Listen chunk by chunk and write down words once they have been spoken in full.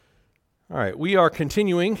All right, we are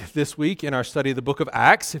continuing this week in our study of the book of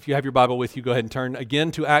Acts. If you have your Bible with you, go ahead and turn again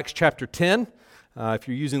to Acts chapter 10. If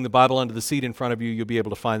you're using the Bible under the seat in front of you, you'll be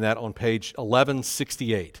able to find that on page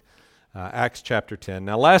 1168, Acts chapter 10.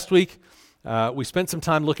 Now, last week, we spent some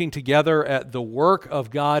time looking together at the work of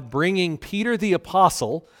God bringing Peter the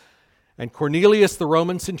apostle and Cornelius the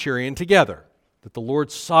Roman centurion together, that the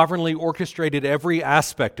Lord sovereignly orchestrated every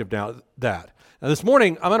aspect of that. Now, this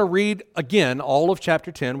morning, I'm going to read again all of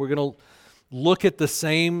chapter 10. We're going to look at the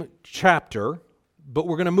same chapter, but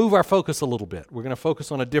we're going to move our focus a little bit. We're going to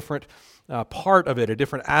focus on a different part of it, a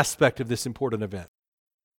different aspect of this important event.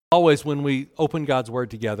 Always when we open God's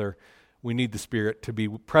Word together, we need the Spirit to be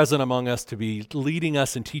present among us, to be leading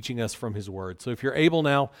us and teaching us from His Word. So if you're able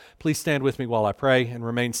now, please stand with me while I pray and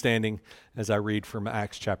remain standing as I read from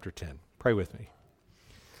Acts chapter 10. Pray with me.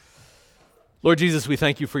 Lord Jesus, we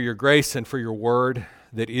thank you for your grace and for your Word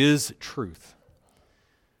that is truth.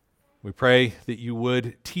 We pray that you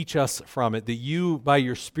would teach us from it, that you, by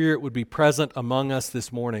your Spirit, would be present among us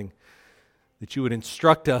this morning, that you would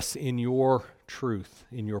instruct us in your truth,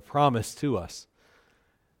 in your promise to us.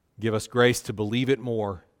 Give us grace to believe it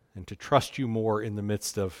more and to trust you more in the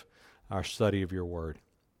midst of our study of your word.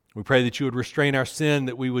 We pray that you would restrain our sin,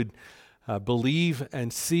 that we would believe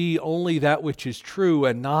and see only that which is true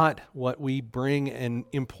and not what we bring and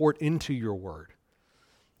import into your word.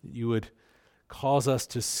 That you would cause us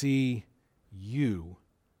to see you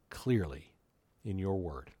clearly in your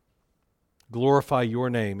word. Glorify your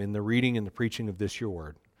name in the reading and the preaching of this your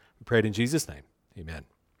word. We pray it in Jesus' name. Amen.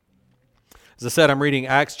 As I said, I'm reading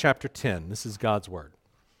Acts chapter 10. This is God's word.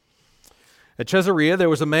 At Caesarea, there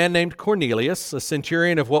was a man named Cornelius, a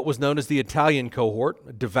centurion of what was known as the Italian cohort,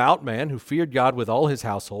 a devout man who feared God with all his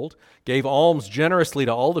household, gave alms generously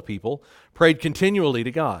to all the people, prayed continually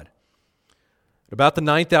to God. About the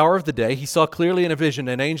 9th hour of the day, he saw clearly in a vision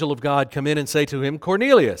an angel of God come in and say to him,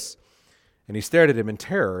 "Cornelius!" And he stared at him in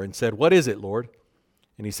terror and said, "What is it, Lord?"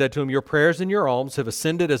 And he said to him, "Your prayers and your alms have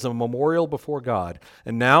ascended as a memorial before God.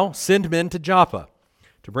 And now send men to Joppa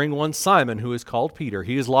to bring one Simon who is called Peter.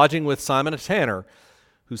 He is lodging with Simon a tanner,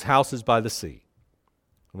 whose house is by the sea."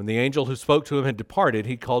 When the angel who spoke to him had departed,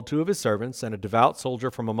 he called 2 of his servants and a devout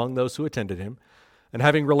soldier from among those who attended him. And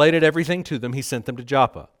having related everything to them, he sent them to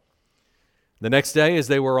Joppa. The next day, as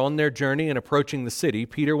they were on their journey and approaching the city,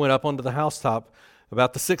 Peter went up onto the housetop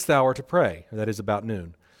about the 6th hour to pray, that is about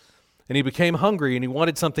noon. And he became hungry and he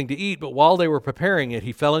wanted something to eat, but while they were preparing it,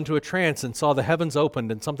 he fell into a trance and saw the heavens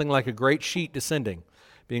opened and something like a great sheet descending,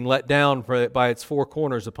 being let down by its 4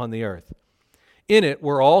 corners upon the earth. In it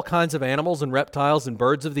were all kinds of animals and reptiles and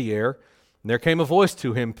birds of the air. And there came a voice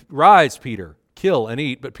to him, "Rise, Peter, kill and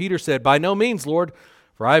eat." But Peter said, "By no means, Lord,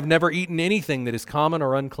 for I have never eaten anything that is common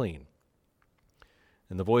or unclean."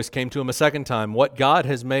 And the voice came to him a second time, "What God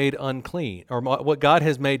has made unclean, or what God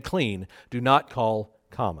has made clean, do not call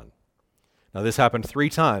common." Now this happened 3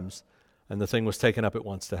 times, and the thing was taken up at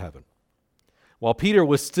once to heaven. While Peter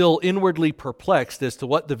was still inwardly perplexed as to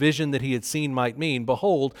what the vision that he had seen might mean,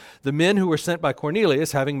 behold, the men who were sent by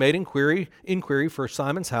Cornelius, having made inquiry for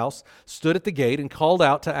Simon's house, stood at the gate and called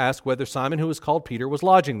out to ask whether Simon, who was called Peter, was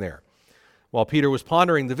lodging there. While Peter was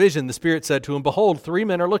pondering the vision, the Spirit said to him, "Behold, 3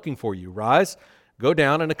 men are looking for you. Rise, go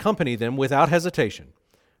down and accompany them without hesitation,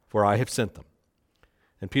 for I have sent them."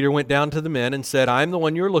 And Peter went down to the men and said, "I am the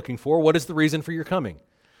one you are looking for. What is the reason for your coming?"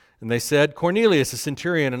 And they said, "Cornelius, a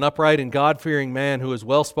centurion, an upright and God-fearing man who is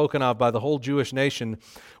well spoken of by the whole Jewish nation,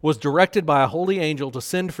 was directed by a holy angel to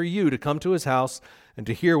send for you to come to his house and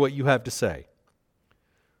to hear what you have to say."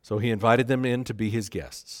 So he invited them in to be his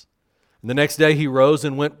guests. And the next day he rose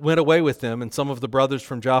and went away with them, and some of the brothers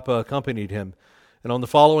from Joppa accompanied him. And on the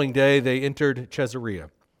following day they entered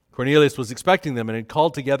Caesarea. Cornelius was expecting them and had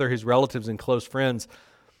called together his relatives and close friends.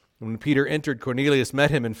 And when Peter entered, Cornelius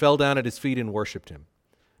met him and fell down at his feet and worshipped him.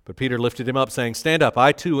 But Peter lifted him up, saying, "Stand up,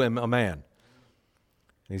 I too am a man."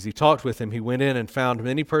 And as he talked with him, he went in and found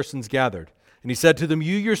many persons gathered. And he said to them,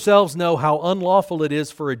 "You yourselves know how unlawful it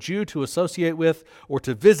is for a Jew to associate with or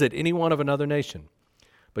to visit anyone of another nation.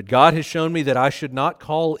 But God has shown me that I should not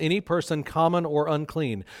call any person common or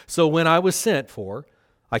unclean. So when I was sent for,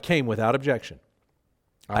 I came without objection.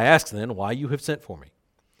 I asked then why you have sent for me."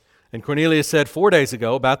 And Cornelius said, 4 days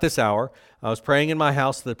ago, about this hour, I was praying in my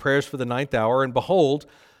house the prayers for the 9th hour, and behold,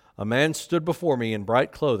 a man stood before me in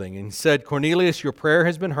bright clothing, and he said, "Cornelius, your prayer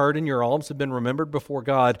has been heard, and your alms have been remembered before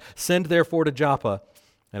God. Send therefore to Joppa,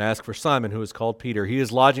 and ask for Simon, who is called Peter. He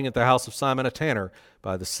is lodging at the house of Simon a tanner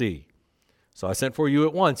by the sea." So I sent for you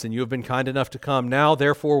at once, and you have been kind enough to come. Now,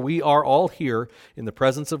 therefore, we are all here in the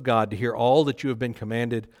presence of God to hear all that you have been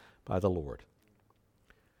commanded by the Lord.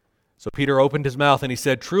 So Peter opened his mouth and he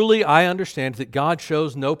said, "Truly I understand that God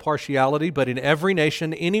shows no partiality, but in every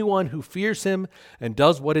nation anyone who fears him and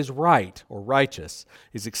does what is right or righteous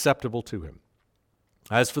is acceptable to him.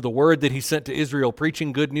 As for the word that he sent to Israel,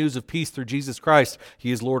 preaching good news of peace through Jesus Christ,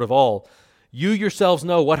 he is Lord of all. You yourselves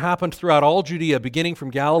know what happened throughout all Judea, beginning from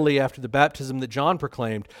Galilee after the baptism that John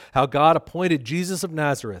proclaimed, how God appointed Jesus of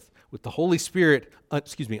Nazareth with the Holy Spirit,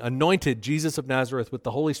 anointed Jesus of Nazareth with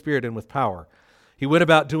the Holy Spirit and with power. He went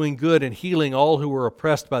about doing good and healing all who were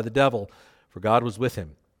oppressed by the devil, for God was with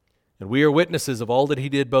him. And we are witnesses of all that he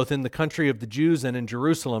did both in the country of the Jews and in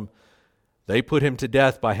Jerusalem. They put him to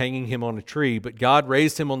death by hanging him on a tree, but God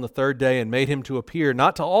raised him on the third day and made him to appear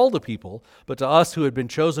not to all the people, but to us who had been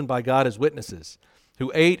chosen by God as witnesses,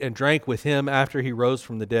 who ate and drank with him after he rose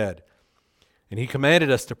from the dead. And he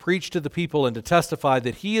commanded us to preach to the people and to testify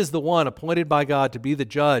that he is the one appointed by God to be the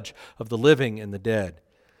judge of the living and the dead.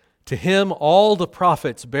 To him all the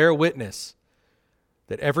prophets bear witness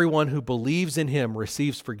that everyone who believes in him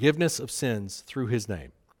receives forgiveness of sins through his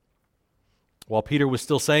name." While Peter was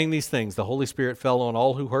still saying these things, the Holy Spirit fell on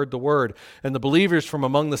all who heard the word, and the believers from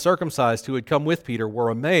among the circumcised who had come with Peter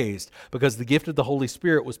were amazed because the gift of the Holy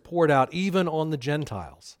Spirit was poured out even on the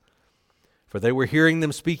Gentiles. For they were hearing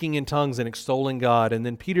them speaking in tongues and extolling God. And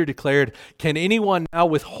then Peter declared, "Can anyone now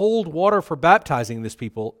withhold water for baptizing this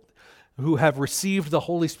people who have received the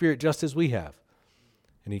Holy Spirit just as we have?"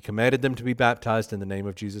 And he commanded them to be baptized in the name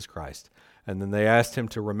of Jesus Christ. And then they asked him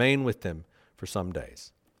to remain with them for some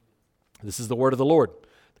days. This is the word of the Lord.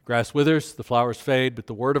 The grass withers, the flowers fade, but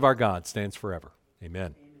the word of our God stands forever.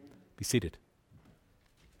 Amen. Be seated.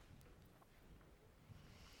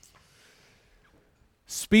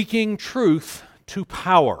 Speaking truth to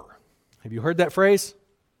power. Have you heard that phrase?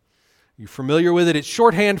 You're familiar with it? It's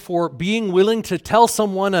shorthand for being willing to tell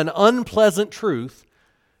someone an unpleasant truth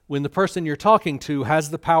when the person you're talking to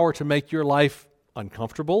has the power to make your life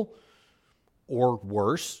uncomfortable or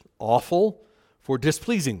worse, awful, for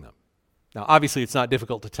displeasing them. Now, obviously, it's not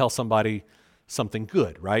difficult to tell somebody something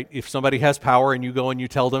good, right? If somebody has power and you go and you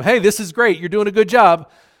tell them, "Hey, this is great, you're doing a good job,"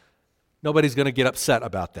 nobody's going to get upset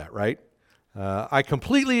about that, right? "I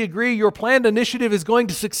completely agree your planned initiative is going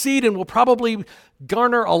to succeed and will probably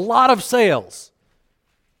garner a lot of sales,"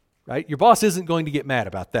 right? Your boss isn't going to get mad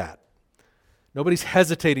about that. Nobody's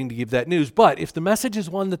hesitating to give that news. But if the message is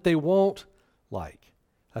one that they won't like,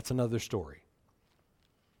 that's another story.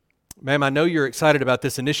 "Ma'am, I know you're excited about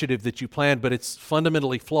this initiative that you planned, but it's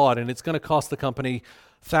fundamentally flawed and it's going to cost the company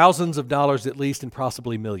thousands of dollars at least and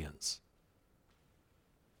possibly millions."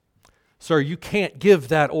 "Sir, you can't give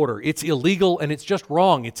that order. It's illegal and it's just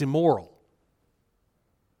wrong. It's immoral."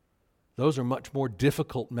 Those are much more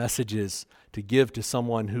difficult messages to give to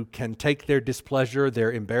someone who can take their displeasure,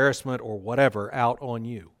 their embarrassment, or whatever out on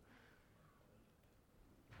you.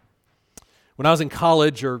 When I was in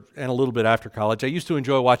college, and a little bit after college, I used to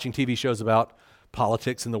enjoy watching TV shows about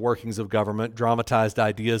politics and the workings of government, dramatized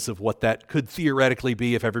ideas of what that could theoretically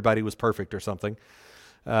be if everybody was perfect or something.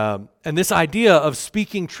 And this idea of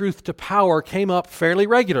speaking truth to power came up fairly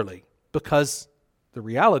regularly because the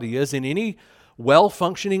reality is in any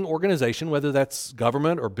well-functioning organization, whether that's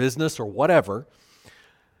government or business or whatever,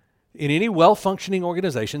 in any well-functioning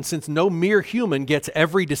organization, since no mere human gets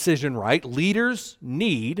every decision right, leaders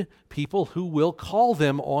need people who will call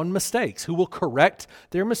them on mistakes, who will correct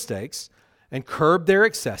their mistakes and curb their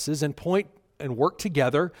excesses and point and work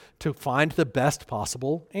together to find the best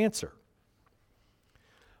possible answer.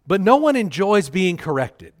 But no one enjoys being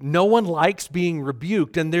corrected. No one likes being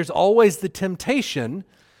rebuked, and there's always the temptation,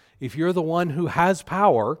 if you're the one who has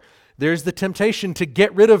power, there's the temptation to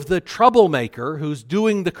get rid of the troublemaker who's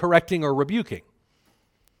doing the correcting or rebuking.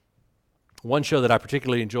 One show that I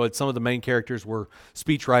particularly enjoyed, some of the main characters were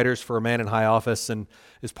speechwriters for a man in high office, and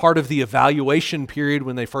as part of the evaluation period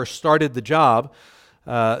when they first started the job,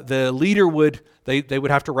 the leader would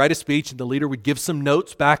have to write a speech, and the leader would give some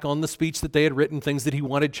notes back on the speech that they had written, things that he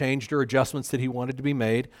wanted changed or adjustments that he wanted to be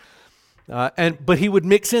made. But he would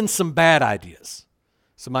mix in some bad ideas,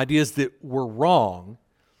 some ideas that were wrong,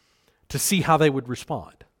 to see how they would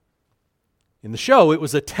respond. In the show, it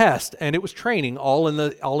was a test and it was training all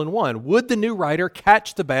in one. Would the new writer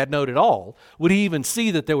catch the bad note at all? Would he even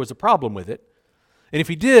see that there was a problem with it? And if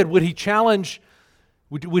he did, would he challenge?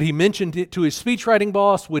 Would he mention it to his speechwriting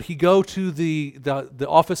boss? Would he go to the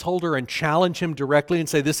office holder and challenge him directly and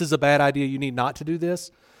say, "This is a bad idea, you need not to do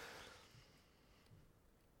this"?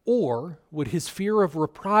 Or would his fear of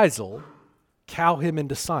reprisal cow him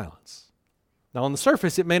into silence? Now, on the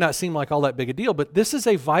surface, it may not seem like all that big a deal, but this is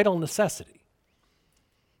a vital necessity.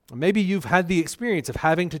 Maybe you've had the experience of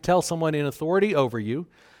having to tell someone in authority over you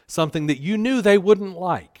something that you knew they wouldn't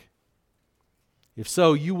like. If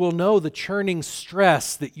so, you will know the churning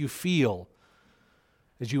stress that you feel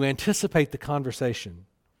as you anticipate the conversation,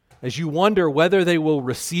 as you wonder whether they will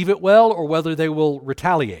receive it well or whether they will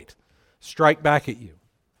retaliate, strike back at you.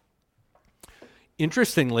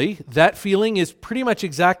 Interestingly, that feeling is pretty much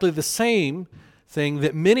exactly the same thing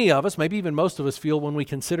that many of us, maybe even most of us, feel when we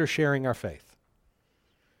consider sharing our faith.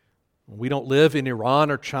 We don't live in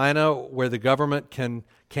Iran or China where the government can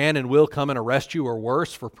and will come and arrest you or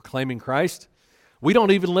worse for proclaiming Christ. We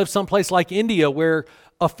don't even live someplace like India where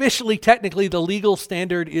officially, technically, the legal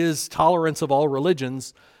standard is tolerance of all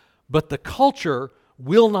religions, but the culture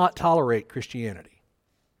will not tolerate Christianity.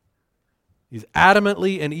 He's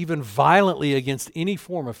adamantly and even violently against any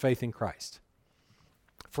form of faith in Christ.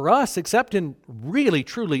 For us, except in really,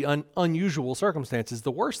 truly unusual circumstances,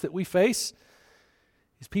 the worst that we face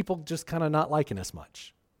is people just kind of not liking us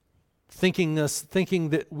much, thinking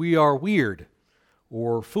that we are weird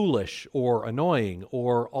or foolish or annoying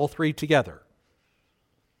or all three together.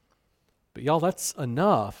 But y'all, that's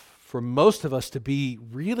enough for most of us to be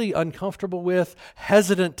really uncomfortable with,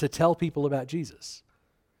 hesitant to tell people about Jesus,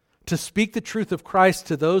 to speak the truth of Christ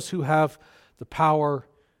to those who have the power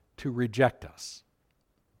to reject us.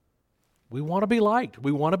 We want to be liked.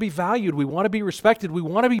 We want to be valued. We want to be respected. We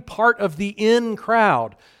want to be part of the in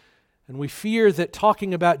crowd. And we fear that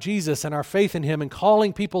talking about Jesus and our faith in Him and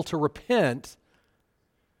calling people to repent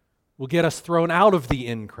will get us thrown out of the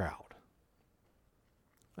in crowd.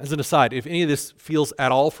 As an aside, if any of this feels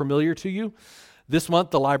at all familiar to you, this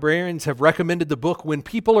month the librarians have recommended the book When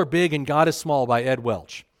People Are Big and God is Small by Ed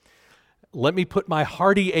Welch. Let me put my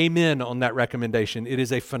hearty amen on that recommendation. It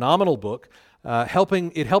is a phenomenal book.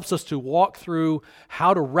 It helps us to walk through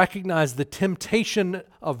how to recognize the temptation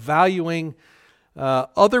of valuing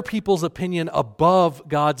other people's opinion above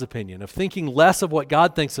God's opinion, of thinking less of what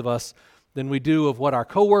God thinks of us than we do of what our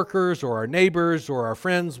coworkers or our neighbors or our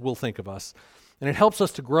friends will think of us. And it helps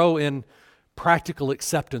us to grow in practical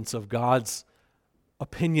acceptance of God's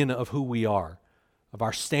opinion of who we are, of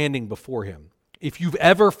our standing before Him. If you've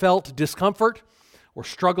ever felt discomfort or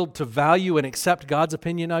struggled to value and accept God's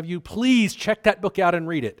opinion of you, please check that book out and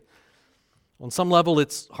read it. On some level,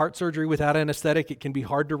 it's heart surgery without anesthetic. It can be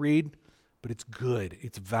hard to read, but it's good.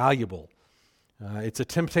 It's valuable. It's a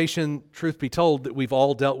temptation, truth be told, that we've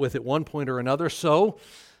all dealt with at one point or another. So,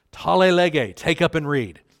 tale lege, take up and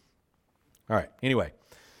read. All right, anyway,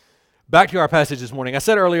 back to our passage this morning. I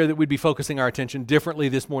said earlier that we'd be focusing our attention differently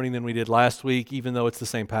this morning than we did last week, even though it's the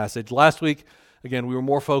same passage. Last week, again, we were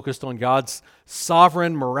more focused on God's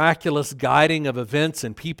sovereign, miraculous guiding of events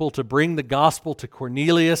and people to bring the gospel to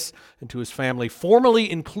Cornelius and to his family,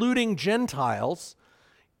 formally including Gentiles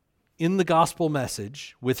in the gospel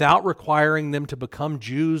message without requiring them to become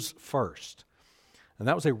Jews first. And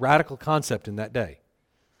that was a radical concept in that day.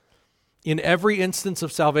 In every instance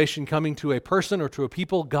of salvation coming to a person or to a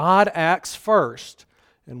people, God acts first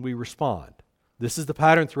and we respond. This is the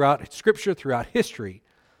pattern throughout Scripture, throughout history.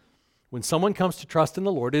 When someone comes to trust in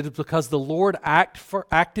the Lord, it is because the Lord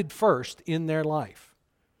acted first in their life.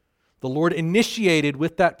 The Lord initiated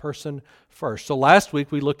with that person first. So last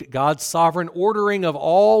week we looked at God's sovereign ordering of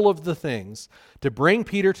all of the things to bring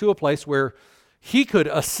Peter to a place where he could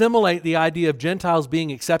assimilate the idea of Gentiles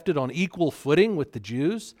being accepted on equal footing with the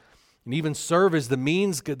Jews and even serve as the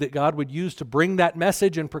means that God would use to bring that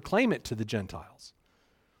message and proclaim it to the Gentiles.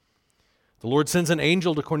 The Lord sends an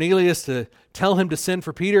angel to Cornelius to tell him to send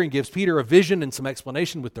for Peter and gives Peter a vision and some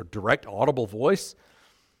explanation with their direct audible voice.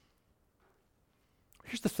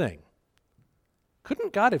 Here's the thing.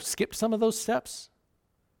 Couldn't God have skipped some of those steps?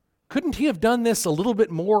 Couldn't He have done this a little bit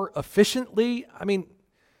more efficiently? I mean,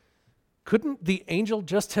 couldn't the angel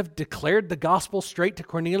just have declared the gospel straight to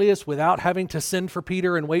Cornelius without having to send for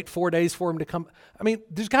Peter and wait 4 days for him to come? I mean,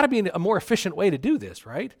 there's got to be a more efficient way to do this,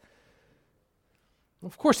 right?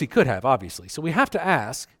 Of course He could have, obviously. So we have to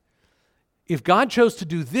ask, if God chose to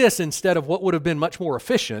do this instead of what would have been much more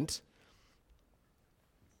efficient,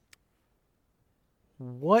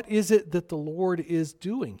 what is it that the Lord is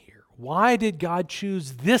doing here? Why did God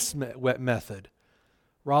choose this method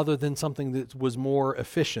rather than something that was more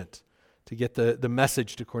efficient to get the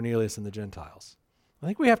message to Cornelius and the Gentiles? I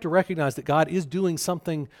think we have to recognize that God is doing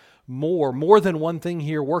something more than one thing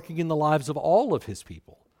here, working in the lives of all of His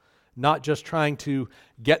people, not just trying to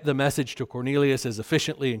get the message to Cornelius as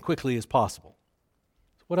efficiently and quickly as possible.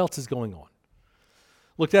 What else is going on?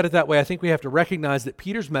 Looked at it that way, I think we have to recognize that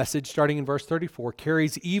Peter's message, starting in verse 34,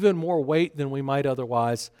 carries even more weight than we might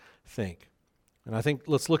otherwise think. And I think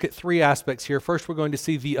let's look at three aspects here. First, we're going to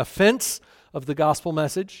see the offense of the gospel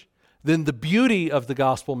message, then the beauty of the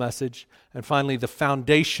gospel message, and finally the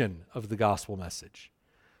foundation of the gospel message.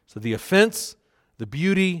 So the offense, the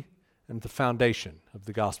beauty and the foundation of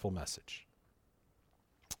the gospel message.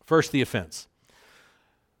 First, the offense.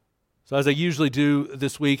 So as I usually do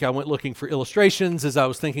this week, I went looking for illustrations as I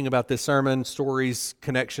was thinking about this sermon, stories,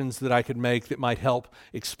 connections that I could make that might help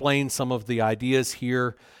explain some of the ideas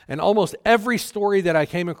here. And almost every story that I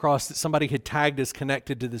came across that somebody had tagged as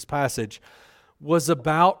connected to this passage was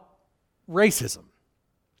about racism.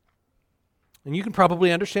 And you can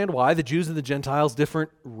probably understand why. The Jews and the Gentiles,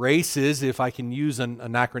 different races, if I can use an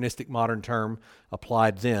anachronistic modern term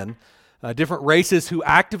applied then, different races who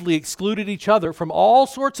actively excluded each other from all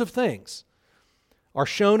sorts of things are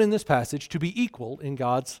shown in this passage to be equal in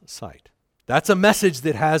God's sight. That's a message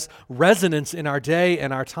that has resonance in our day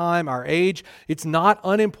and our time, our age. It's not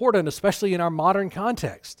unimportant, especially in our modern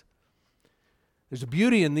context. There's a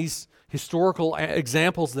beauty in these historical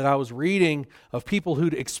examples that I was reading of people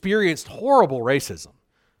who'd experienced horrible racism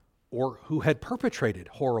or who had perpetrated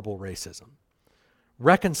horrible racism,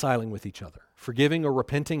 reconciling with each other, forgiving or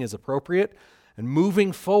repenting as appropriate, and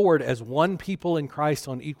moving forward as one people in Christ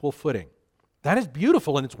on equal footing. That is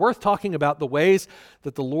beautiful, and it's worth talking about the ways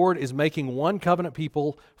that the Lord is making one covenant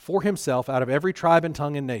people for himself out of every tribe and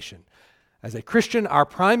tongue and nation. As a Christian, our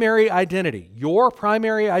primary identity, your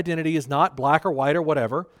primary identity is not black or white or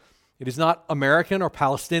whatever. It is not American or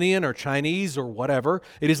Palestinian or Chinese or whatever.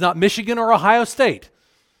 It is not Michigan or Ohio State.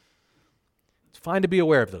 It's fine to be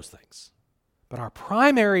aware of those things. But our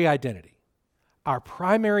primary identity, our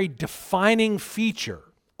primary defining feature,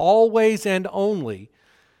 always and only,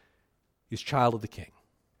 is child of the King.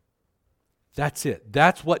 That's it.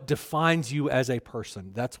 That's what defines you as a person.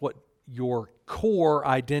 That's what your core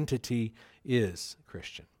identity is,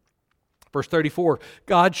 Christian. Verse 34,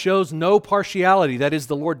 God shows no partiality. That is,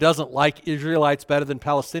 the Lord doesn't like Israelites better than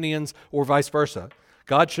Palestinians or vice versa.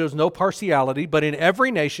 God shows no partiality, but in every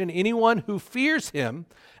nation, anyone who fears him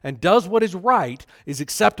and does what is right is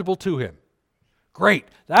acceptable to him. Great.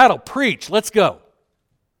 That'll preach. Let's go.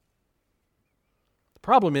 The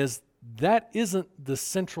problem is that isn't the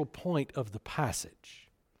central point of the passage.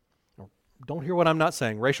 Don't hear what I'm not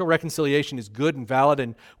saying. Racial reconciliation is good and valid,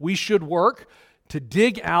 and we should work to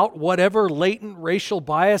dig out whatever latent racial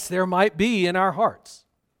bias there might be in our hearts.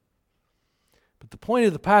 But the point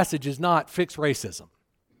of the passage is not fix racism.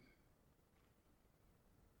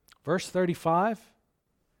 Verse 35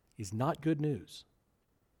 is not good news.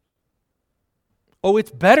 Oh,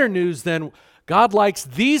 it's better news than God likes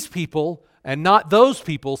these people and not those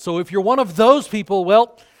people. So if you're one of those people,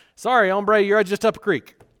 well, sorry, hombre, you're just up a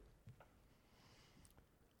creek.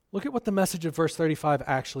 Look at what the message of verse 35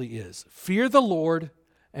 actually is. Fear the Lord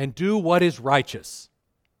and do what is righteous,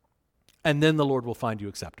 and then the Lord will find you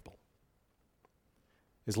acceptable.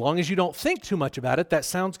 As long as you don't think too much about it, that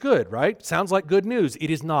sounds good, right? Sounds like good news. It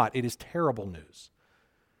is not. It is terrible news.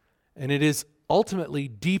 And it is ultimately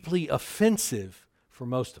deeply offensive for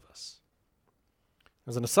most of us.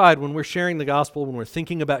 As an aside, when we're sharing the gospel, when we're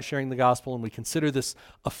thinking about sharing the gospel, and we consider this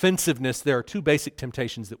offensiveness, there are two basic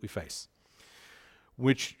temptations that we face.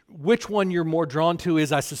 Which one you're more drawn to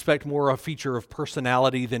is, I suspect, more a feature of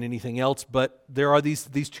personality than anything else, but there are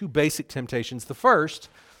these two basic temptations. The first,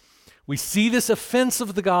 we see this offense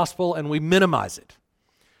of the gospel and we minimize it.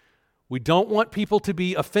 We don't want people to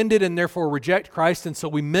be offended and therefore reject Christ, and so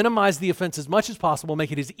we minimize the offense as much as possible,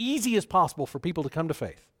 make it as easy as possible for people to come to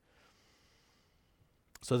faith,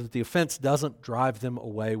 so that the offense doesn't drive them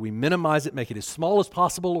away. We minimize it, make it as small as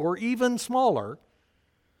possible or even smaller,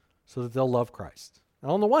 so that they'll love Christ. Now,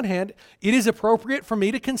 on the one hand, it is appropriate for me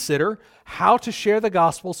to consider how to share the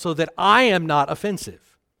gospel so that I am not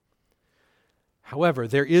offensive. However,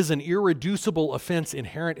 there is an irreducible offense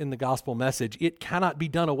inherent in the gospel message. It cannot be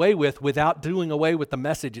done away with without doing away with the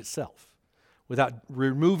message itself. Without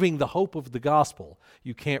removing the hope of the gospel,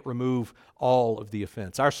 you can't remove all of the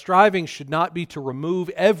offense. Our striving should not be to remove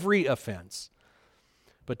every offense,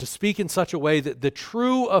 but to speak in such a way that the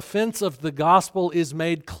true offense of the gospel is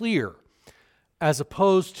made clear, as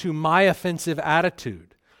opposed to my offensive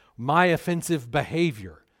attitude, my offensive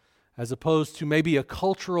behavior, as opposed to maybe a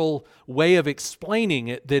cultural way of explaining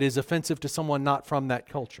it that is offensive to someone not from that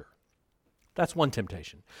culture. That's one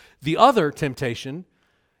temptation. The other temptation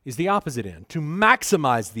is the opposite end, to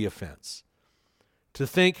maximize the offense, to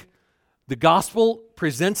think the gospel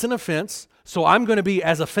presents an offense, so I'm going to be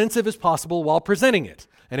as offensive as possible while presenting it.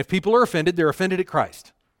 And if people are offended, they're offended at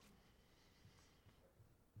Christ.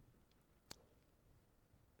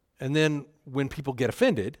 And then when people get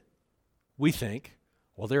offended, we think,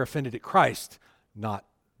 well, they're offended at Christ, not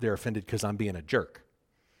they're offended because I'm being a jerk.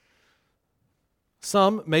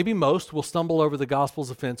 Some, maybe most, will stumble over the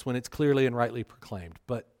gospel's offense when it's clearly and rightly proclaimed.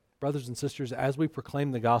 But brothers and sisters, as we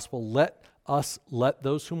proclaim the gospel, let let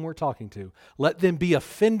those whom we're talking to, let them be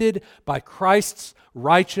offended by Christ's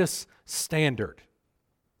righteous standard,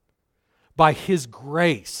 by His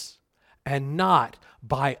grace, and not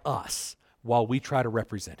by us while we try to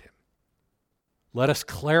represent Him. Let us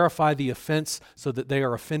clarify the offense so that they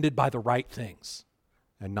are offended by the right things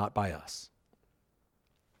and not by us.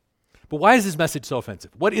 But why is this message so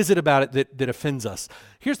offensive? What is it about it that offends us?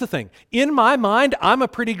 Here's the thing. In my mind, I'm a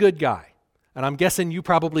pretty good guy. And I'm guessing you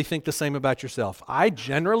probably think the same about yourself. I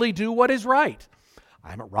generally do what is right. I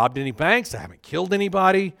haven't robbed any banks. I haven't killed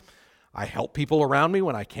anybody. I help people around me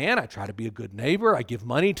when I can. I try to be a good neighbor. I give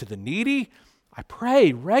money to the needy. I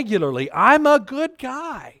pray regularly. I'm a good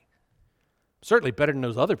guy. Certainly better than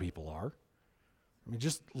those other people are. I mean,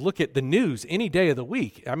 just look at the news any day of the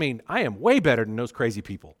week. I mean, I am way better than those crazy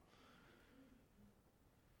people.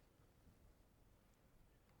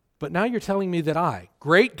 But now you're telling me that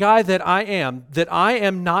great guy that I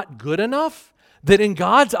am not good enough? That in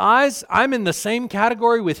God's eyes, I'm in the same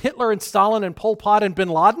category with Hitler and Stalin and Pol Pot and bin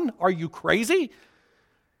Laden? Are you crazy?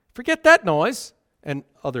 Forget that noise. And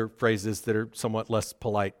other phrases that are somewhat less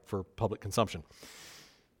polite for public consumption.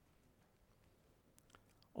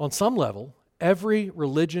 On some level, every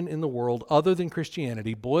religion in the world other than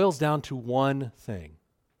Christianity boils down to one thing.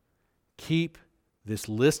 Keep this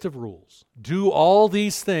list of rules. Do all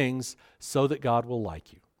these things so that God will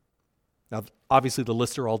like you. Now, obviously the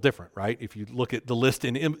lists are all different, right? If you look at the list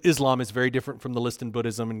in Islam, it's very different from the list in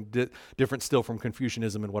Buddhism and different still from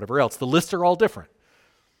Confucianism and whatever else. The lists are all different.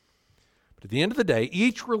 But at the end of the day,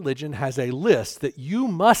 each religion has a list that you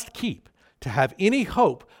must keep to have any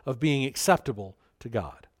hope of being acceptable to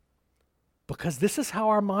God. Because this is how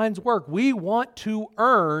our minds work. We want to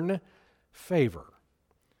earn favor.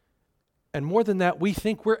 And more than that, we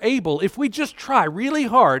think we're able, if we just try really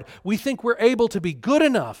hard, we think we're able to be good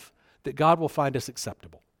enough that God will find us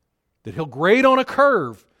acceptable. That He'll grade on a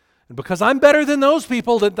curve. And because I'm better than those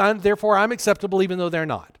people, therefore I'm acceptable even though they're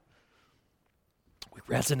not. We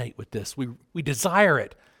resonate with this. We desire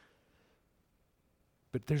it.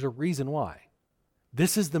 But there's a reason why.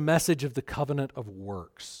 This is the message of the covenant of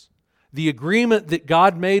works. The agreement that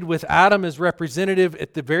God made with Adam is representative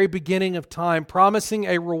at the very beginning of time, promising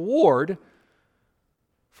a reward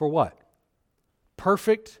for what?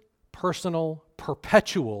 Perfect, personal,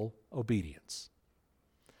 perpetual obedience.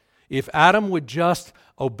 If Adam would just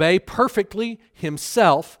obey perfectly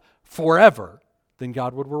himself forever, then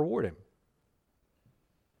God would reward him.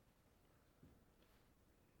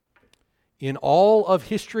 In all of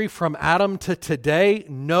history from Adam to today,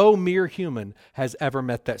 no mere human has ever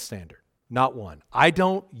met that standard. Not one. I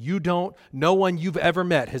don't, you don't, no one you've ever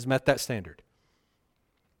met has met that standard.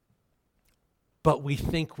 But we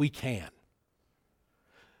think we can.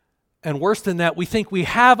 And worse than that, we think we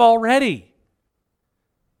have already.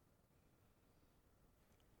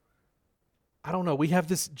 I don't know, we have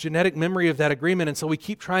this genetic memory of that agreement, and so we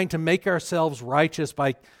keep trying to make ourselves righteous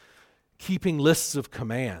by keeping lists of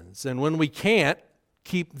commands. And when we can't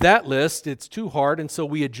keep that list, it's too hard, and so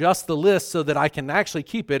we adjust the list so that I can actually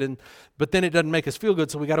keep it, but then it doesn't make us feel good,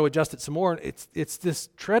 so we got to adjust it some more. It's this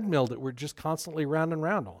treadmill that we're just constantly round and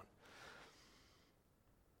round on.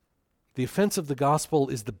 The offense of the gospel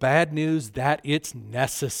is the bad news that it's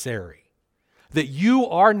necessary. That you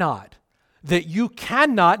are not, that you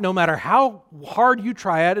cannot, no matter how hard you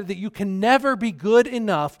try at it, that you can never be good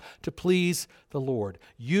enough to please the Lord.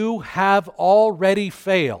 You have already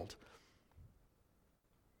failed.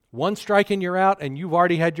 One strike and you're out, and you've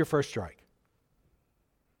already had your first strike.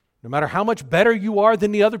 No matter how much better you are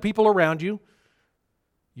than the other people around you,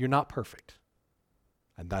 you're not perfect.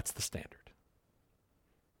 And that's the standard.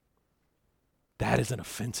 That is an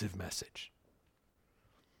offensive message.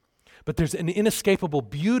 But there's an inescapable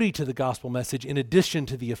beauty to the gospel message in addition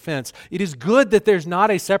to the offense. It is good that there's not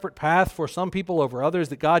a separate path for some people over others,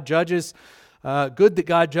 that God judges, good that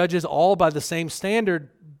God judges all by the same standard.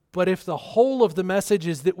 But if the whole of the message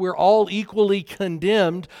is that we're all equally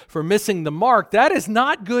condemned for missing the mark, that is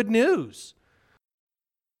not good news.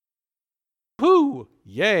 Whoo!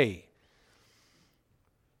 Yay!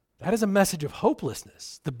 That is a message of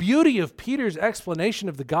hopelessness. The beauty of Peter's explanation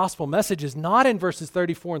of the gospel message is not in verses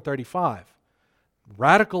 34 and 35.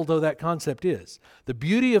 Radical though that concept is. The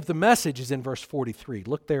beauty of the message is in verse 43.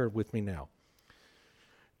 Look there with me now.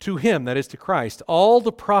 To Him, that is to Christ, all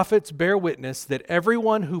the prophets bear witness that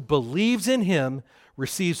everyone who believes in Him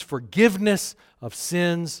receives forgiveness of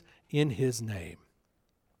sins in His name.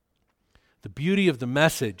 The beauty of the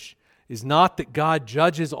message is not that God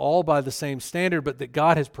judges all by the same standard, but that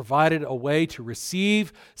God has provided a way to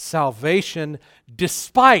receive salvation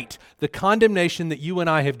despite the condemnation that you and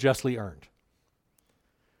I have justly earned.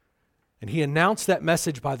 And he announced that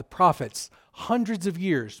message by the prophets hundreds of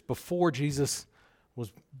years before Jesus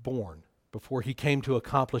was born, before he came to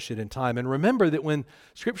accomplish it in time. And remember that when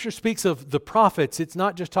Scripture speaks of the prophets, it's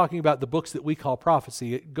not just talking about the books that we call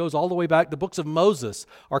prophecy. It goes all the way back. The books of Moses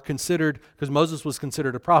are considered, because Moses was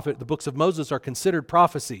considered a prophet, the books of Moses are considered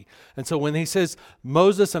prophecy. And so when he says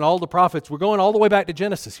Moses and all the prophets, we're going all the way back to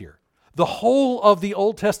Genesis here. The whole of the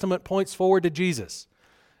Old Testament points forward to Jesus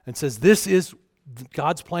and says this is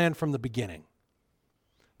God's plan from the beginning,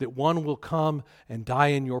 that one will come and die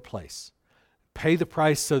in your place, pay the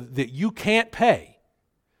price so that you can't pay,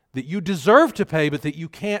 that you deserve to pay, but that you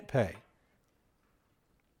can't pay.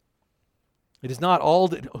 It is not all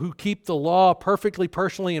that who keep the law perfectly,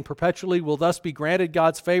 personally, and perpetually will thus be granted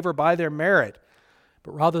God's favor by their merit,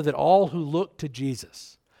 but rather that all who look to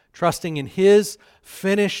Jesus, trusting in His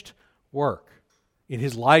finished work, in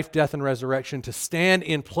His life, death, and resurrection, to stand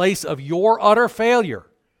in place of your utter failure,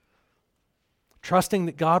 trusting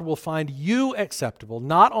that God will find you acceptable,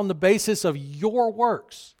 not on the basis of your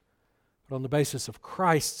works, but on the basis of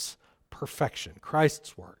Christ's perfection,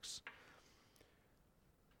 Christ's works.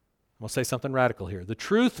 I'm going to say something radical here. The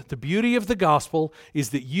truth, the beauty of the gospel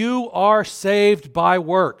is that you are saved by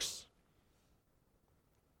works,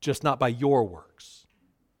 just not by your works.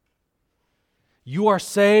 You are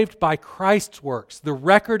saved by Christ's works, the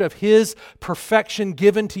record of His perfection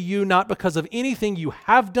given to you, not because of anything you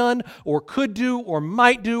have done or could do or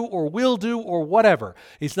might do or will do or whatever.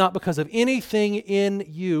 It's not because of anything in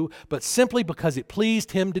you, but simply because it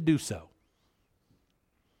pleased Him to do so.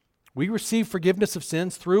 We receive forgiveness of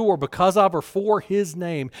sins through or because of or for His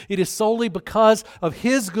name. It is solely because of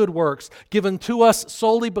His good works, given to us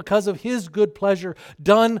solely because of His good pleasure,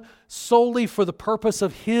 done solely for the purpose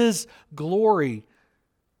of His glory,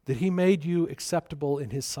 that He made you acceptable in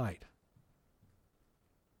His sight.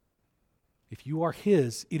 If you are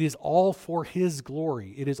His, it is all for His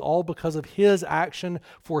glory. It is all because of His action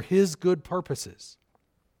for His good purposes.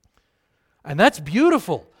 And that's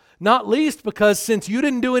beautiful. Not least because since you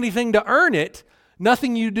didn't do anything to earn it,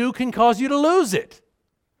 nothing you do can cause you to lose it.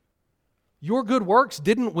 Your good works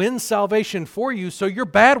didn't win salvation for you, so your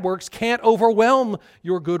bad works can't overwhelm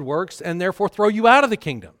your good works and therefore throw you out of the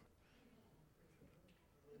kingdom.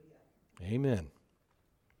 Amen.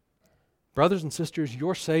 Brothers and sisters,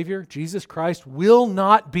 your Savior, Jesus Christ, will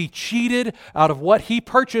not be cheated out of what He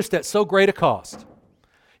purchased at so great a cost.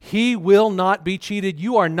 He will not be cheated.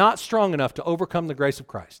 You are not strong enough to overcome the grace of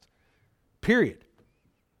Christ. Period.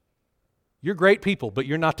 You're great people, but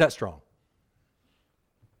you're not that strong.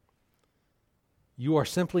 You are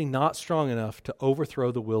simply not strong enough to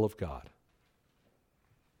overthrow the will of God.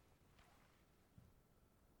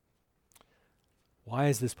 Why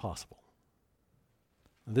is this possible?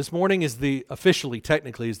 This morning is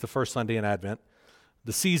technically is the first Sunday in Advent,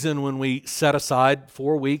 the season when we set aside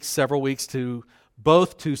 4 weeks, several weeks to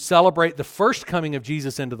both to celebrate the first coming of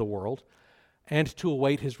Jesus into the world and to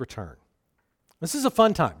await His return. This is a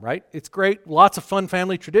fun time, right? It's great. Lots of fun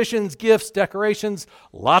family traditions, gifts, decorations,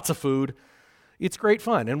 lots of food. It's great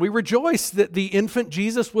fun. And we rejoice that the infant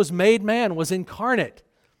Jesus was made man, was incarnate.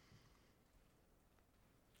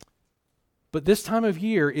 But this time of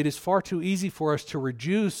year, it is far too easy for us to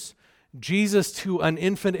reduce Jesus to an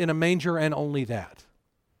infant in a manger and only that.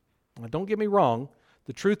 Now, don't get me wrong.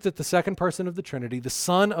 The truth that the second person of the Trinity, the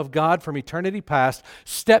Son of God from eternity past,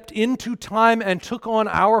 stepped into time and took on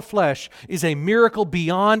our flesh is a miracle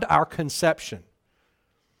beyond our conception.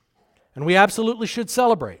 And we absolutely should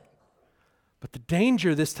celebrate. But the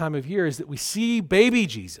danger this time of year is that we see baby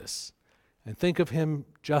Jesus and think of Him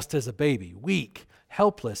just as a baby, weak,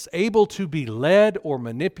 helpless, able to be led or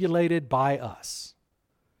manipulated by us.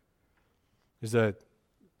 There's a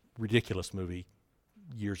ridiculous movie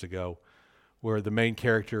years ago where the main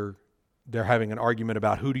character, they're having an argument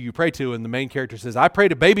about who do you pray to, and the main character says, I pray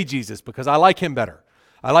to baby Jesus because I like him better.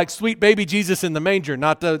 I like sweet baby Jesus in the manger,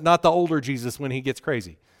 not the older Jesus when he gets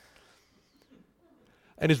crazy.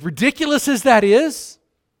 And as ridiculous as that is,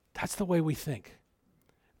 that's the way we think.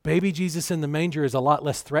 Baby Jesus in the manger is a lot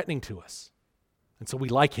less threatening to us, and so we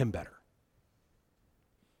like him better.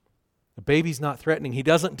 The baby's not threatening. He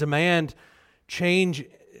doesn't demand change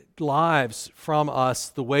lives from us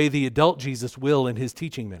the way the adult Jesus will in His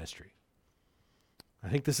teaching ministry. I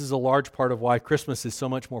think this is a large part of why Christmas is so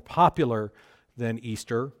much more popular than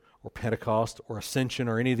Easter or Pentecost or Ascension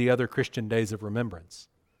or any of the other Christian days of remembrance.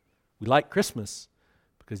 We like Christmas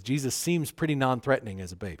because Jesus seems pretty non-threatening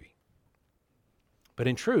as a baby. But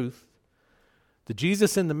in truth, the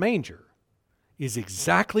Jesus in the manger is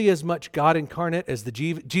exactly as much God incarnate as the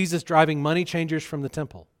Jesus driving money changers from the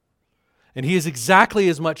temple. And He is exactly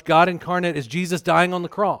as much God incarnate as Jesus dying on the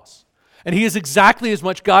cross. And he is exactly as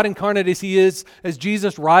much God incarnate as he is as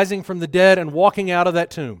Jesus rising from the dead and walking out of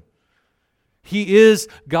that tomb. He is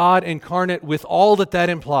God incarnate with all that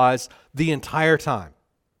implies the entire time.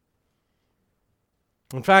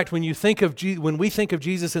 In fact, when we think of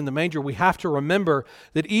Jesus in the manger, we have to remember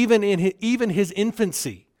that even his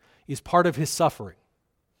infancy is part of his suffering.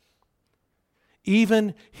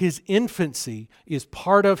 Even his infancy is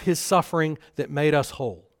part of his suffering that made us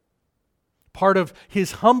whole. Part of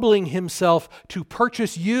his humbling himself to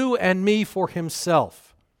purchase you and me for himself.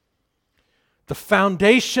 The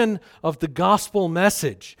foundation of the gospel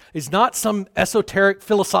message is not some esoteric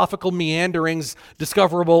philosophical meanderings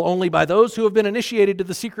discoverable only by those who have been initiated to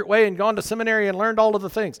the secret way and gone to seminary and learned all of the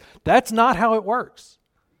things. That's not how it works.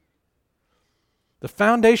 The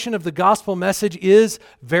foundation of the gospel message is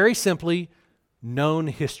very simply known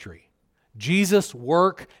history. Jesus'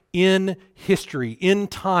 work in history, in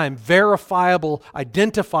time, verifiable,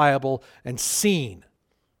 identifiable, and seen.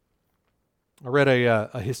 I read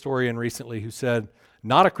a historian recently who said,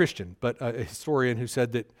 not a Christian, but a historian who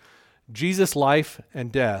said that Jesus' life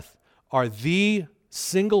and death are the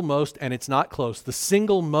single most, and it's not close, the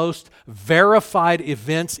single most verified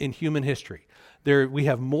events in human history. We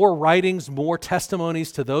have more writings, more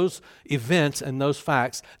testimonies to those events and those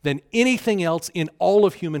facts than anything else in all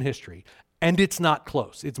of human history. And it's not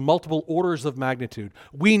close. It's multiple orders of magnitude.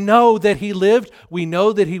 We know that he lived. We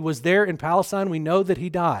know that he was there in Palestine. We know that he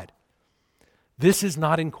died. This is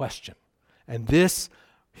not in question. And this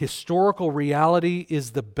historical reality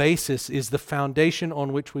is the basis, is the foundation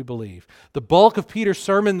on which we believe. The bulk of Peter's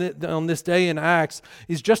sermon on this day in Acts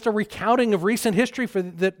is just a recounting of recent history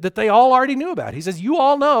that they all already knew about. He says, you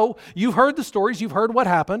all know, you've heard the stories, you've heard what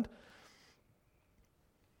happened.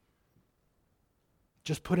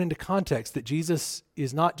 Just put into context that Jesus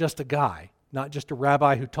is not just a guy, not just a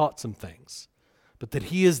rabbi who taught some things, but that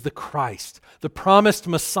he is the Christ, the promised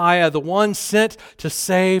Messiah, the one sent to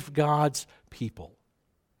save God's people.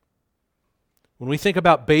 When we think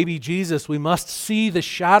about baby Jesus, we must see the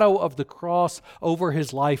shadow of the cross over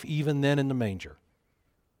his life even then in the manger.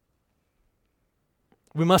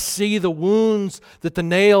 We must see the wounds that the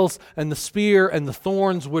nails and the spear and the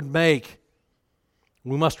thorns would make.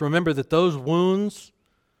 We must remember that those wounds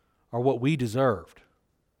are what we deserved.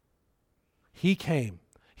 He came.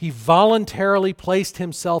 He voluntarily placed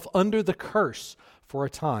himself under the curse for a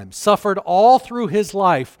time, suffered all through his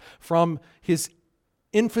life from his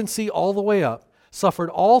infancy all the way up, suffered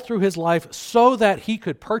all through his life so that he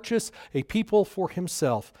could purchase a people for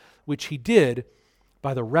himself, which he did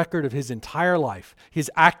by the record of his entire life. His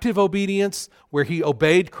active obedience, where he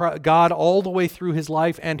obeyed God all the way through his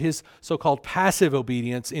life, and his so-called passive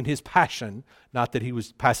obedience in his passion, not that he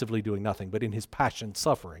was passively doing nothing, but in his passion,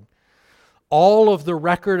 suffering. All of the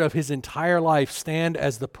record of his entire life stand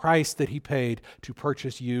as the price that he paid to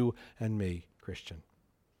purchase you and me, Christian.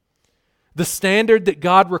 The standard that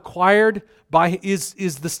God required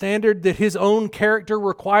is the standard that his own character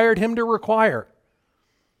required him to require.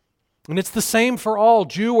 And it's the same for all,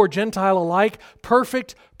 Jew or Gentile alike,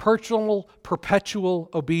 perfect, personal, perpetual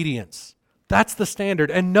obedience. That's the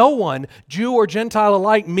standard. And no one, Jew or Gentile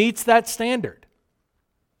alike, meets that standard.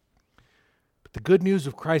 But the good news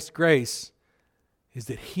of Christ's grace is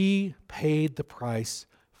that he paid the price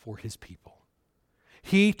for his people.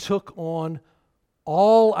 He took on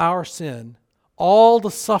all our sin, all the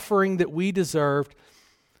suffering that we deserved.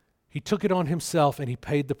 He took it on himself and he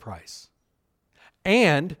paid the price.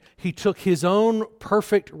 And he took his own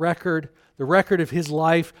perfect record, the record of his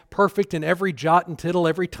life, perfect in every jot and tittle,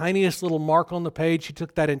 every tiniest little mark on the page. He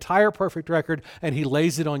took that entire perfect record and he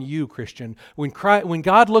lays it on you, Christian. When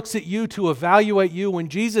God looks at you to evaluate you, when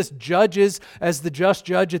Jesus judges as the just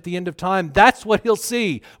judge at the end of time, that's what he'll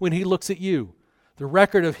see when he looks at you, the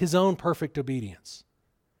record of his own perfect obedience.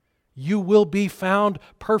 You will be found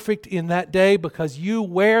perfect in that day because you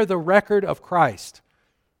wear the record of Christ.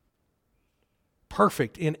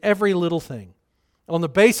 Perfect in every little thing. On the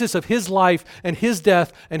basis of his life and his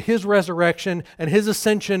death and his resurrection and his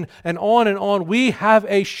ascension and on, we have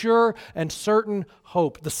a sure and certain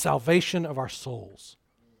hope, the salvation of our souls.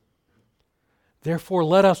 Therefore,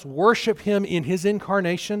 let us worship him in his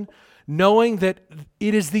incarnation, knowing that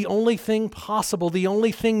it is the only thing possible, the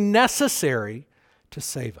only thing necessary to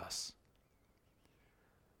save us.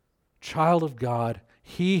 Child of God,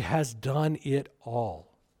 he has done it all.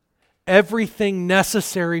 Everything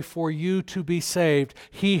necessary for you to be saved,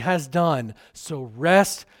 he has done. So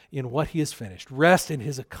rest in what he has finished. Rest in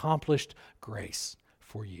his accomplished grace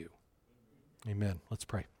for you. Amen. Let's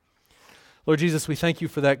pray. Lord Jesus, we thank you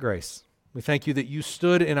for that grace. We thank you that you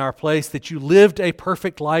stood in our place, that you lived a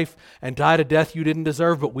perfect life and died a death you didn't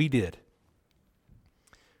deserve, but we did.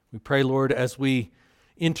 We pray, Lord, as we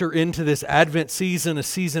enter into this Advent season, a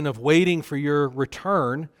season of waiting for your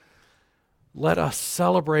return, let us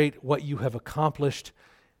celebrate what you have accomplished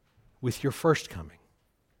with your first coming.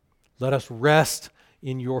 Let us rest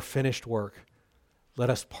in your finished work. Let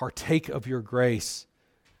us partake of your grace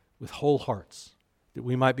with whole hearts, that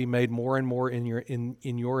we might be made more and more in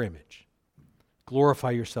your image.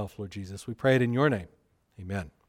 Glorify yourself, Lord Jesus. We pray it in your name. Amen.